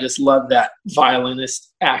 Like, I just love that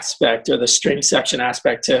violinist aspect or the string section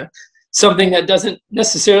aspect to something that doesn't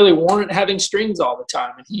necessarily warrant having strings all the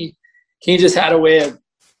time. And he just had a way of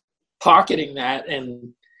pocketing that,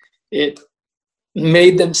 and it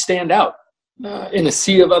made them stand out in a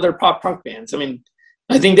sea of other pop punk bands. I mean,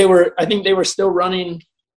 I think they were still running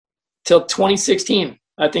till 2016.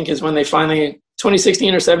 I think is when they finally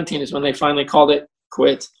 2016 or 17 is when they finally called it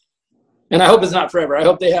quits. And I hope it's not forever. I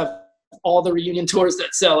hope they have all the reunion tours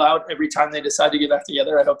that sell out every time they decide to get back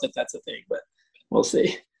together. I hope that's a thing, but we'll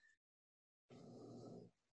see.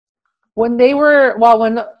 When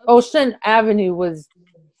Ocean Avenue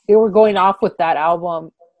they were going off with that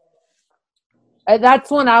album, that's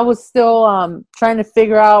when I was still trying to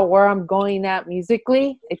figure out where I'm going at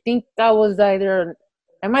musically. I think that was I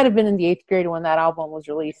might have been in the 8th grade when that album was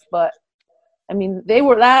released, but I mean,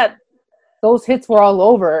 those hits were all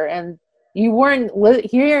over, and you weren't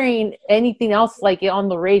hearing anything else like it on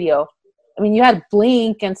the radio. I mean, you had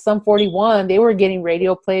Blink and Sum 41. They were getting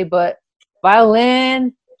radio play, but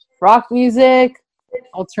violin, rock music,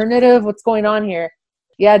 alternative, what's going on here?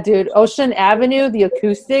 Yeah, dude, Ocean Avenue, the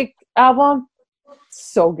acoustic album,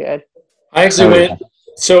 so good. I actually went,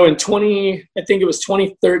 so in I think it was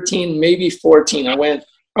 2013, maybe 14, I want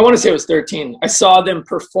to say it was 13. I saw them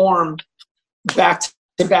perform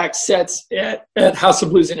back-to-back sets at House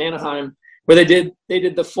of Blues in Anaheim, where they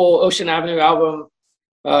did the full Ocean Avenue album,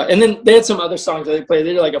 and then they had some other songs that they played.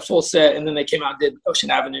 They did like a full set, and then they came out and did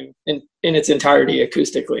Ocean Avenue in its entirety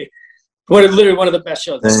acoustically. Literally one of the best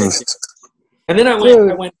shows. And then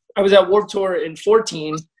I was at Warped Tour in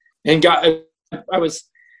 14, and I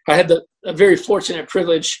had a very fortunate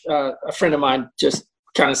privilege. A friend of mine just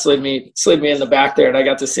kind of slid me in the back there, and I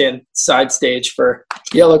got to stand side stage for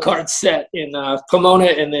Yellow Card set in Pomona,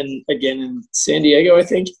 and then again in San Diego, I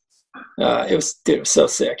think. It was so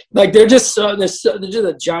sick. Like, they're just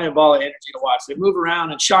a giant ball of energy to watch. They move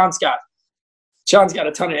around, and Sean's got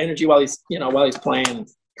a ton of energy while he's playing.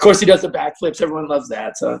 Of course, he does the backflips. Everyone loves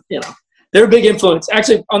that. So, they're a big influence.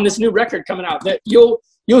 Actually, on this new record coming out, that you'll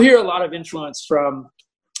hear a lot of influence from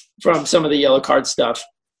some of the Yellow Card stuff.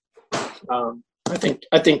 I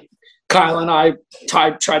think Kyle and I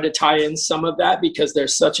tried to tie in some of that because they're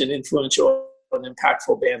such an influential and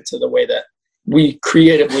impactful band to the way that we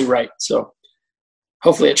creatively write. So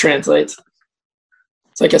hopefully it translates.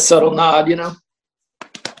 It's like a subtle nod,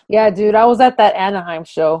 Yeah, dude, I was at that Anaheim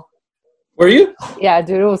show. Were you? Yeah,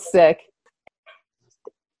 dude, it was sick.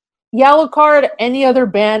 Yellow Card, any other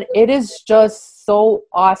band, it is just so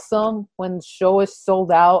awesome when the show is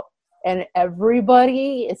sold out and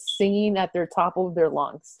everybody is singing at their top of their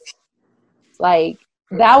lungs. Like,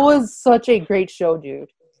 that was such a great show, dude.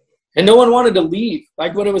 And no one wanted to leave,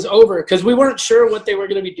 like when it was over, because we weren't sure what they were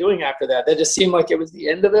going to be doing after that. That just seemed like it was the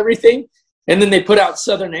end of everything. And then they put out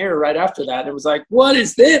Southern Air right after that. It was like, what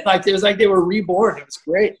is this? Like, it was like they were reborn. It was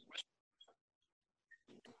great.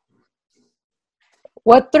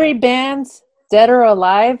 What 3 bands, dead or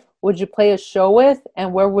alive, would you play a show with,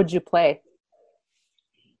 and where would you play?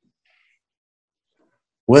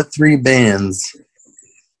 What 3 bands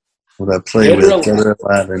would I play Dead or with, dead or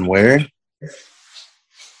alive, and where?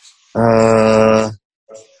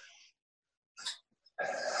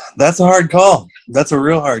 That's a hard call. That's a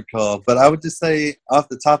real hard call. But I would just say, off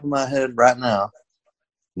the top of my head right now,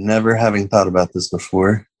 never having thought about this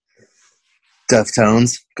before,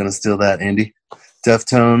 Deftones. Gonna steal that, Andy.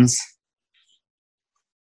 Deftones.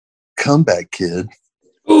 Comeback Kid.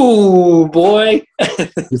 Ooh, boy.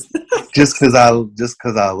 just because I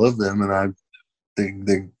love them, and I think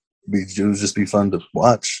it would just be fun to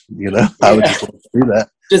watch. You know, I would just love to do that.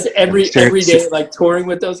 Just every day, like touring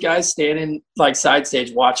with those guys, standing like side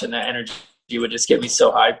stage, watching that energy would just get me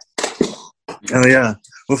so hyped. Oh yeah.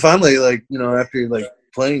 Well, finally, like, you know, after like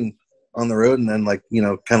playing on the road and then like, you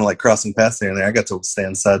know, kind of like crossing paths there, I got to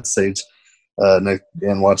stand side stage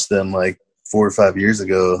and watch them like 4 or 5 years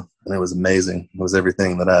ago, and it was amazing. It was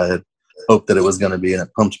everything that I had hoped that it was going to be, and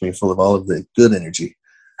it pumped me full of all of the good energy.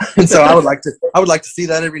 And so I would like to see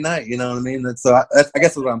that every night. You know what I mean? And so I guess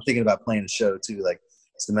that's what I'm thinking about playing a show too. Like,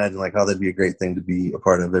 just imagine like how that'd be a great thing to be a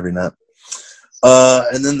part of every night.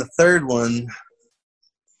 And then the third one,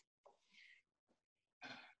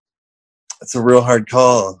 it's a real hard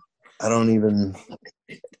call. I don't even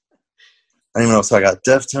know. So I got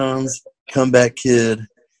Deftones, Comeback Kid,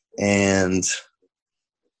 and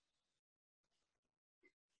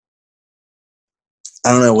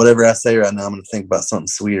I don't know. Whatever I say right now, I'm going to think about something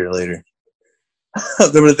sweeter later.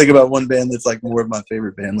 I'm going to think about one band that's like more of my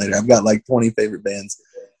favorite band later. I've got like 20 favorite bands.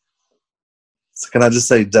 So can I just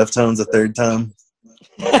say Deftones a third time?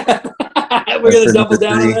 We're going to double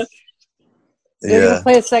down on that. You're going to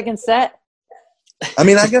play a second set? I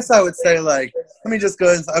mean, I guess I would say, like, let me just go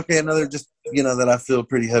ahead and, okay, another just, you know, that I feel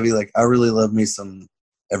pretty heavy. Like, I really love me some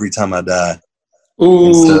Every Time I Die.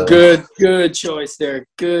 Ooh, so, good choice there.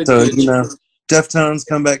 Good. So, good you know, Deftones,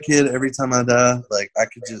 Comeback Kid, Every Time I Die. Like, I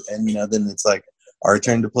could just, and, you know, then it's like our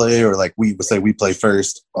turn to play, or like we would say we play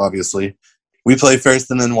first, obviously. We play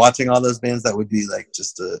first, and then watching all those bands, that would be like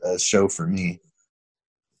just a show for me.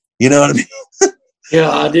 You know what I mean?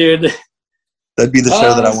 Yeah, dude. That'd be the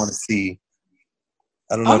show that I want to see.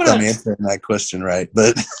 I don't know if I'm answering that question right,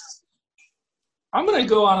 but I'm gonna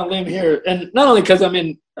go on a limb here, and not only because I'm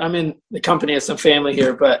in the company of some family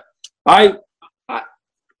here, but I'm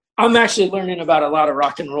actually learning about a lot of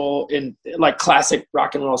rock and roll and like classic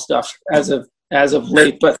rock and roll stuff as of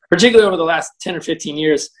late, but particularly over the last 10 or 15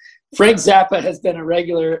 years. Frank Zappa has been a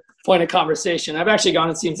regular point of conversation. I've actually gone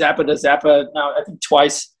and seen Zappa to Zappa now, I think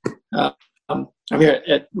twice. I'm here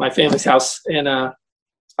at my family's house, and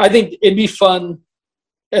I think it'd be fun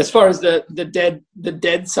as far as the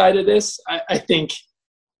dead side of this. I think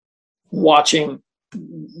watching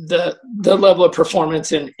the level of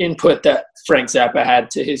performance and input that Frank Zappa had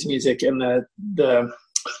to his music, and the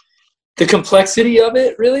complexity of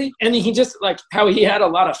it, really. And he just, like, how he had a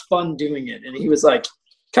lot of fun doing it, and he was like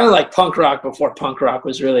kind of like punk rock before punk rock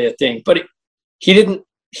was really a thing. But he didn't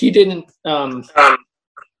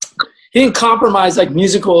compromise like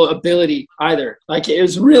musical ability either. Like, it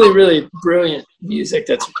was really, really brilliant music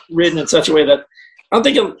that's written in such a way that I don't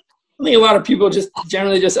think a lot of people just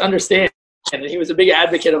generally just understand. And he was a big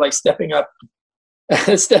advocate of like stepping up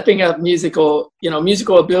musical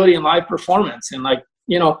ability and live performance. And like,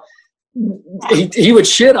 you know, he would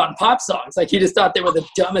shit on pop songs. Like, he just thought they were the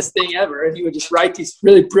dumbest thing ever. And he would just write these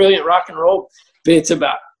really brilliant rock and roll bits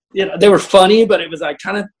about, you know, they were funny, but it was like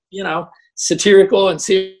kind of, you know, satirical and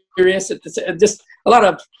serious. Just a lot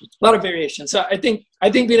of variation. So I think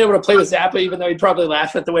being able to play with Zappa, even though he'd probably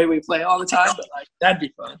laugh at the way we play all the time, but like, that'd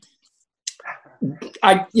be fun.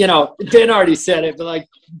 Ben already said it, but like,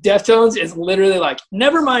 Deftones is literally like,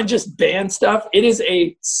 never mind just band stuff. It is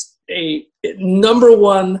a number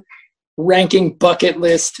one ranking bucket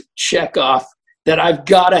list check off that I've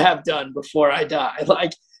got to have done before I die.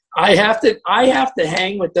 Like, I have to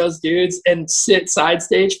hang with those dudes and sit side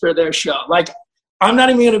stage for their show. Like, I'm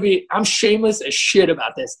not even I'm shameless as shit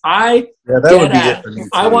about this. I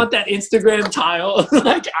want that Instagram tile.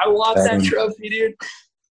 Like, I want that trophy, dude.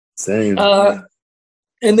 Same.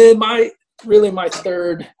 And then my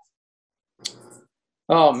third,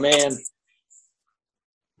 oh man.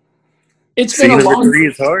 It's been a long time.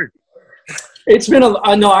 It's hard.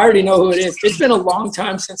 I already know who it is. It's been a long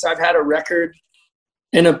time since I've had a record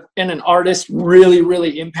and an artist really,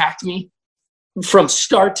 really impact me from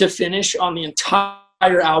start to finish on the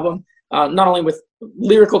entire album, not only with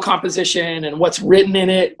lyrical composition and what's written in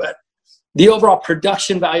it, but the overall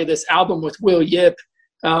production value of this album with Will Yip.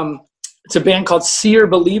 It's a band called Seer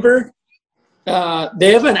Believer.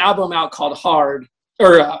 They have an album out called Hard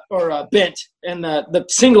or Bent, and the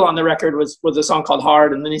single on the record was a song called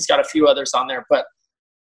Hard, and then he's got a few others on there. But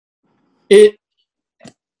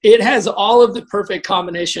it has all of the perfect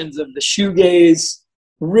combinations of the shoegaze,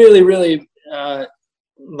 really, really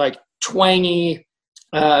like twangy,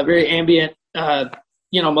 very ambient,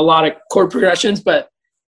 melodic chord progressions, but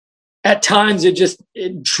at times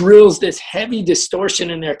it drills this heavy distortion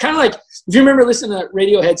in there. Kind of like, if you remember listening to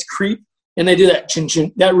Radiohead's Creep, and they do that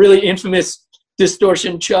that really infamous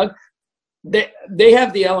distortion chug. They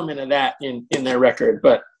have the element of that in their record,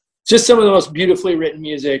 but just some of the most beautifully written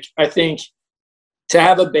music. I think to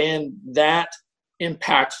have a band that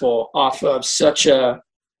impactful off of such a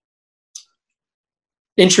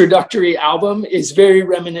introductory album is very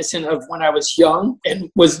reminiscent of when I was young and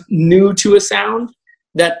was new to a sound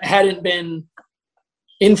that hadn't been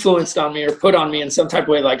influenced on me or put on me in some type of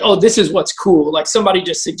way, like, oh, this is what's cool. Like somebody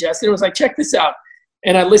just suggested, it was like, check this out.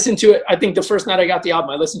 And I listened to it. I think the first night I got the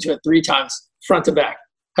album, I listened to it 3 times, front to back.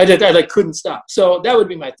 I like couldn't stop. So that would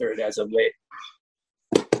be my third as of late.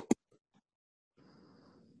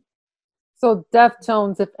 So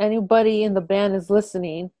Deftones, if anybody in the band is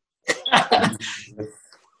listening.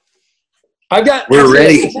 We're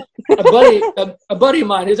ready. A buddy of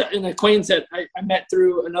mine is an acquaintance that I met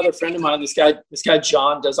through another friend of mine. This guy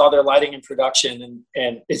John does all their lighting and production,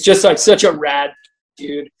 and it's just like such a rad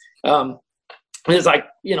dude. It's like,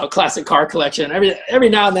 classic car collection. Every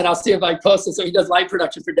now and then I'll see him like post it. So he does light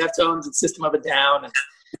production for Deftones and System of a Down and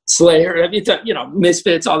Slayer,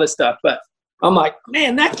 Misfits, all this stuff. But I'm like,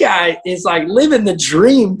 man, that guy is like living the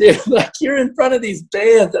dream, dude. Like you're in front of these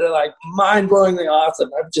bands that are like mind-blowingly awesome.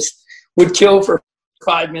 I just would kill for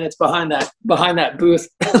 5 minutes behind that booth,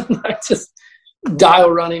 like just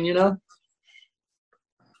dial running,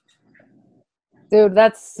 Dude,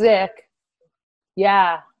 that's sick.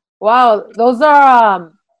 Yeah. Wow, those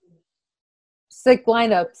are sick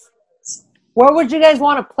lineups. Where would you guys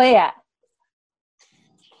want to play at?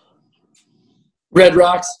 Red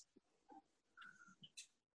Rocks.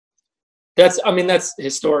 That's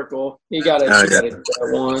historical. You gotta do that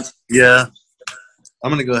once. Yeah. I'm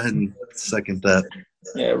gonna go ahead and second that.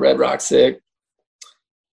 Yeah, Red Rock's sick.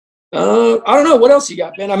 I don't know what else you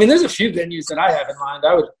got, Ben. I mean, there's a few venues that I have in mind.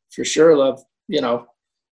 I would for sure love,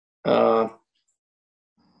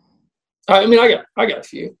 I got a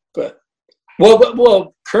few, but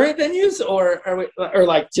well, current venues or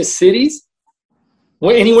like just cities?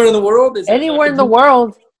 Anywhere in the world? Anywhere in the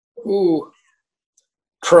world. Ooh,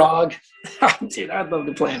 Prague. Dude, I'd love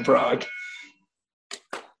to play in Prague.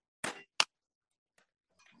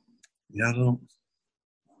 Yeah,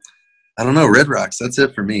 I don't know. Red Rocks, that's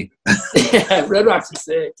it for me. Yeah, Red Rocks is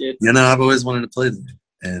sick, dude. I've always wanted to play them,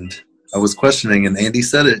 and I was questioning, and Andy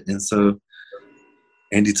said it, and so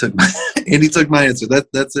Andy took my answer.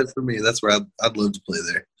 That's it for me. That's where I'd love to play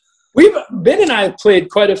there. Ben and I have played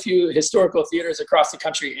quite a few historical theaters across the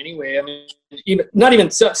country anyway. I mean,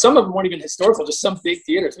 some of them weren't even historical, just some big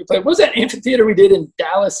theaters. We played, what was that amphitheater we did in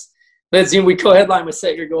Dallas? We co-headlined with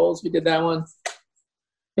Set Your Goals. We did that one.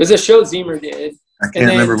 It was a show Zemer did. I can't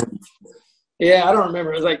remember. Yeah, I don't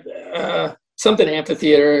remember. It was like something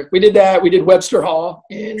amphitheater. We did that. We did Webster Hall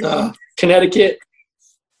in Connecticut.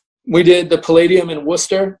 We did the Palladium in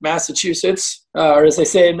Worcester, Massachusetts, or as they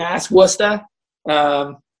say in Mass, Worcester.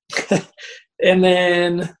 And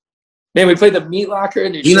then, man, we played the Meat Locker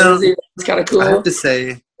in New Jersey. It's kind of cool. I have to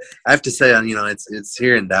say, it's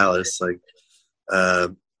here in Dallas. Like,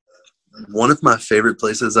 one of my favorite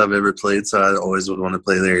places I've ever played, so I always would want to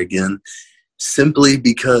play there again, simply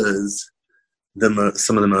because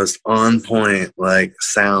some of the most on point like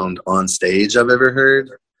sound on stage I've ever heard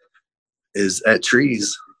is at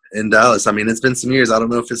Trees in Dallas. I mean, it's been some years. I don't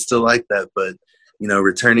know if it's still like that, but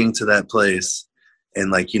returning to that place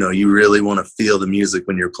and like you really want to feel the music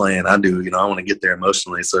when you're playing. I do. I want to get there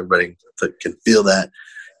emotionally so everybody can feel that.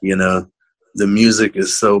 The music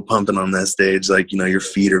is so pumping on that stage, like your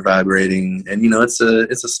feet are vibrating, and it's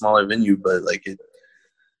a smaller venue, but like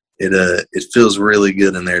it feels really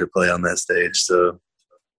good in there to play on that stage. So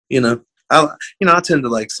I tend to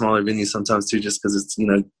like smaller venues sometimes too, just because it's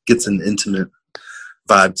gets an intimate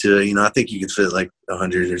vibe to it. I think you could fit like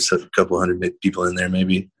 100 or so, a couple hundred people in there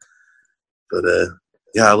maybe, but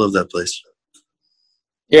yeah, I love that place.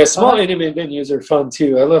 Yeah, small intimate venues are fun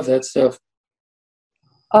too. I love that stuff.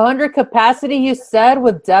 100 capacity, you said,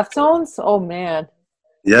 with Deftones? Oh, man.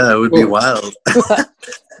 Yeah, it would be wild.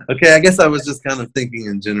 Okay, I guess I was just kind of thinking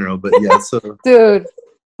in general, but yeah. So, dude,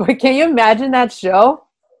 can you imagine that show?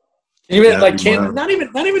 Even like not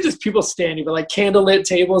even just people standing, but like candlelit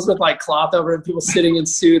tables with like cloth over and people sitting in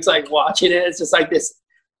suits, like watching it. It's just like this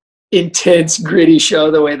intense, gritty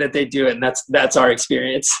show the way that they do it, and that's our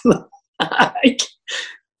experience.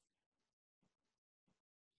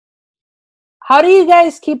 How do you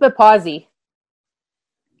guys keep it posy?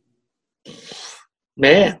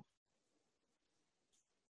 Man.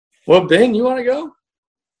 Well, Ben, you want to go?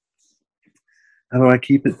 How do I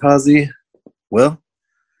keep it posy? Well,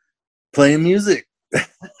 playing music.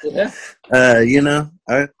 Yeah.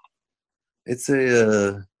 It's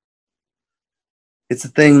a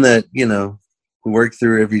thing that, we work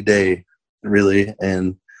through every day, really.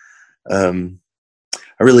 And I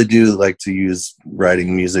really do like to use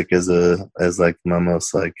writing music as like my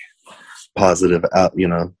most like positive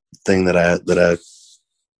thing that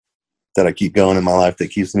I keep going in my life,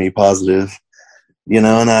 that keeps me positive. And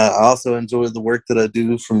I also enjoy the work that I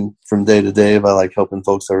do from day to day. If I like helping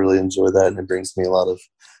folks, I really enjoy that, and it brings me a lot of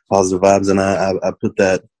positive vibes. And I put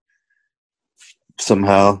that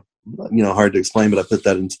somehow, hard to explain, but I put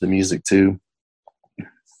that into the music too.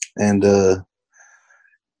 And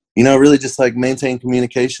really just like maintain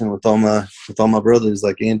communication with all my brothers,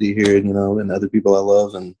 like Andy here, and other people I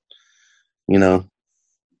love, and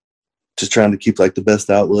just trying to keep like the best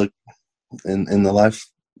outlook in the life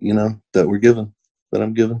that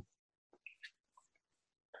I'm given.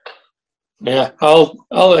 Yeah,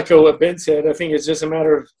 I'll echo what Ben said. I think it's just a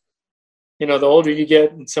matter of, the older you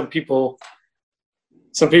get, and some people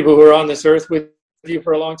who are on this earth with you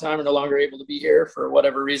for a long time are no longer able to be here for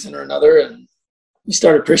whatever reason or another, and you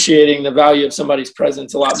start appreciating the value of somebody's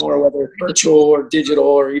presence a lot more, whether virtual or digital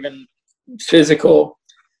or even physical.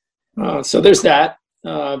 So there's that.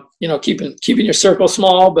 Keeping your circle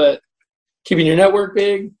small, but keeping your network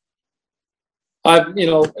big.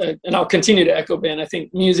 And I'll continue to echo Ben. I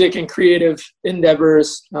think music and creative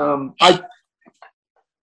endeavors. I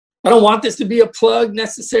don't want this to be a plug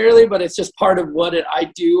necessarily, but it's just part of what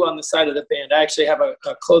I do on the side of the band. I actually have a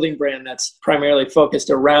clothing brand that's primarily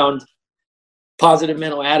focused around positive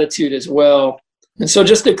mental attitude as well. And so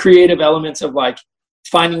just the creative elements of like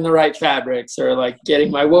finding the right fabrics, or like getting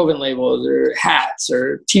my woven labels or hats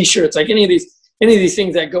or t-shirts, like any of these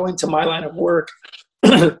things that go into my line of work.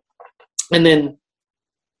 And then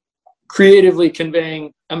creatively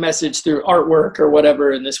conveying a message through artwork or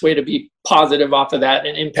whatever, in this way to be positive off of that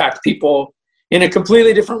and impact people in a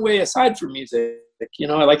completely different way aside from music.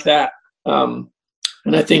 I like that. And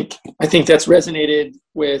I think that's resonated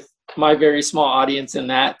with my very small audience in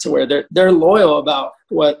that, to where they're loyal about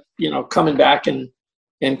what, coming back and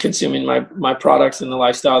consuming my products and the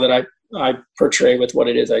lifestyle that I portray with what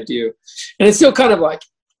it is I do. And it's still kind of like,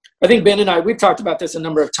 I think Ben and I, we've talked about this a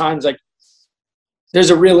number of times, like there's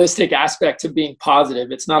a realistic aspect to being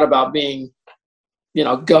positive. It's not about being,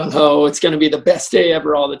 gung-ho. It's going to be the best day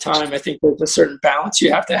ever all the time. I think there's a certain balance you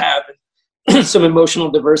have to have, and some emotional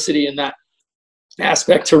diversity in that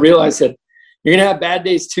aspect, to realize that you're going to have bad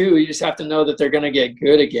days too. You just have to know that they're going to get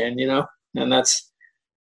good again, and that's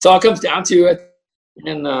all it comes down to it.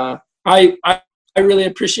 And I really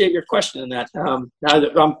appreciate your question in that. Now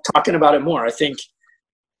that I'm talking about it more, I think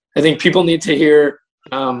people need to hear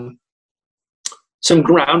some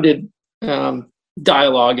grounded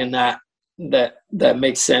dialogue in that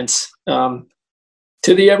makes sense to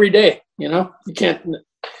the everyday. You can't.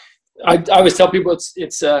 I always tell people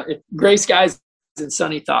it's gray skies and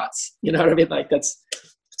sunny thoughts. You know what I mean? Like it's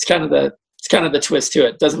kind of the twist to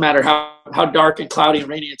it. Doesn't matter how dark and cloudy and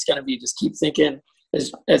rainy it's going to be. Just keep thinking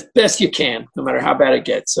as best you can, no matter how bad it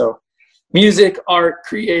gets. So music, art,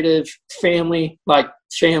 creative, family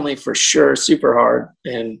for sure, super hard.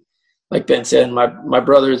 And like Ben said, my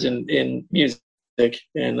brothers in music,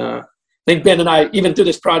 and I think Ben and I, even through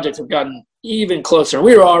this project, have gotten even closer.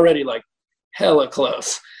 We were already like hella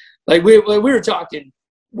close. Like we were talking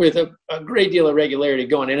with a great deal of regularity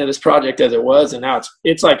going into this project as it was, and now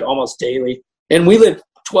it's like almost daily. And we live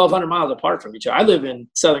 1,200 miles apart from each other. I live in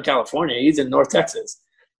Southern California. He's in North Texas.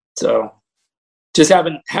 So just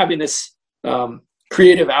having this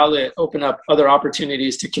creative outlet open up other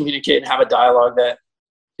opportunities to communicate and have a dialogue that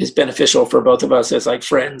is beneficial for both of us as like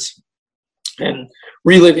friends, and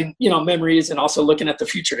reliving, memories, and also looking at the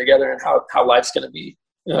future together and how life's going to be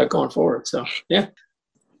going forward. So, yeah.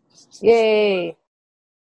 Yay.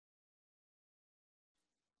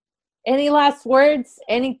 Any last words?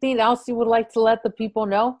 Anything else you would like to let the people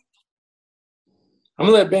know? I'm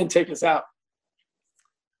going to let Ben take us out.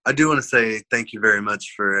 I do want to say thank you very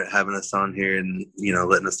much for having us on here, and,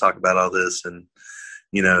 letting us talk about all this. And,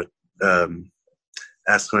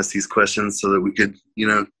 asking us these questions so that we could,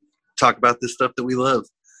 talk about this stuff that we love.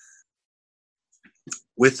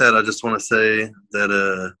 With that, I just want to say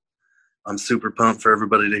that I'm super pumped for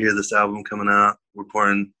everybody to hear this album coming out. We're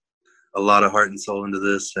pouring a lot of heart and soul into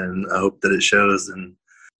this, and I hope that it shows. And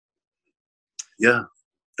yeah,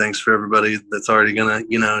 thanks for everybody that's already gonna,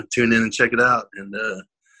 tune in and check it out. And I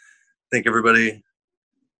think everybody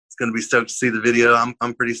is gonna be stoked to see the video.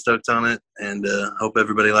 I'm pretty stoked on it, and hope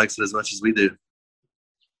everybody likes it as much as we do.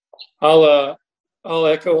 I'll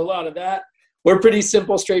echo a lot of that. We're pretty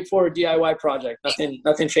simple, straightforward DIY project.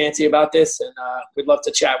 Nothing fancy about this, and we'd love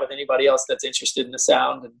to chat with anybody else that's interested in the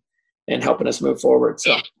sound and helping us move forward.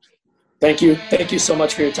 So, thank you so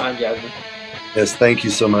much for your time, Jasmine. Yes, thank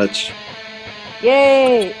you so much.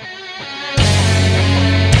 Yay!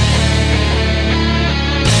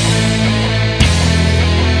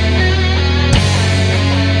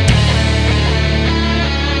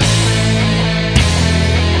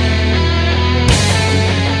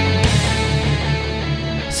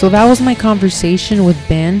 So that was my conversation with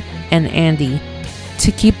Ben and Andy.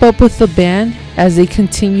 To keep up with the band as they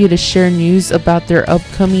continue to share news about their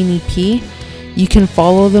upcoming EP, you can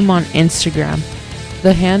follow them on Instagram.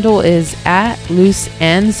 The handle is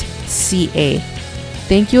 @LooseEndsCA.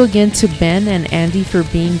 Thank you again to Ben and Andy for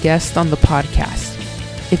being guests on the podcast.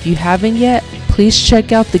 If you haven't yet, please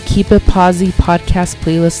check out the Keep It Posy podcast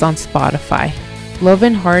playlist on Spotify. Love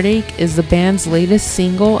and Heartache is the band's latest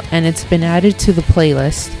single, and it's been added to the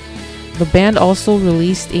playlist. The band also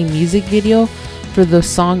released a music video for the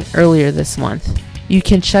song earlier this month. You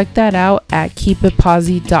can check that out at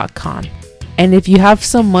keepitposy.com. And if you have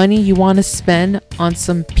some money you want to spend on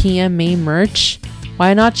some PMA merch,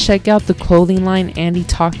 why not check out the clothing line Andy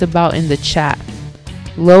talked about in the chat.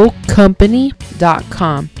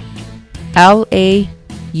 lauxcompany.com.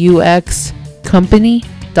 LAUX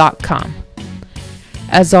company.com.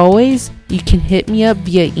 As always, you can hit me up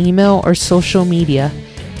via email or social media,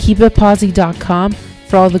 keepitposy.com,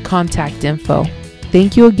 for all the contact info.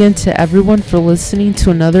 Thank you again to everyone for listening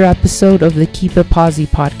to another episode of the Keep It Posy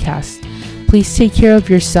podcast. Please take care of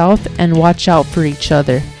yourself and watch out for each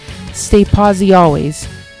other. Stay posy always.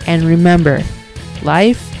 And remember,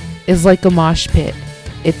 life is like a mosh pit.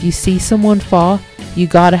 If you see someone fall, you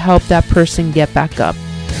gotta help that person get back up.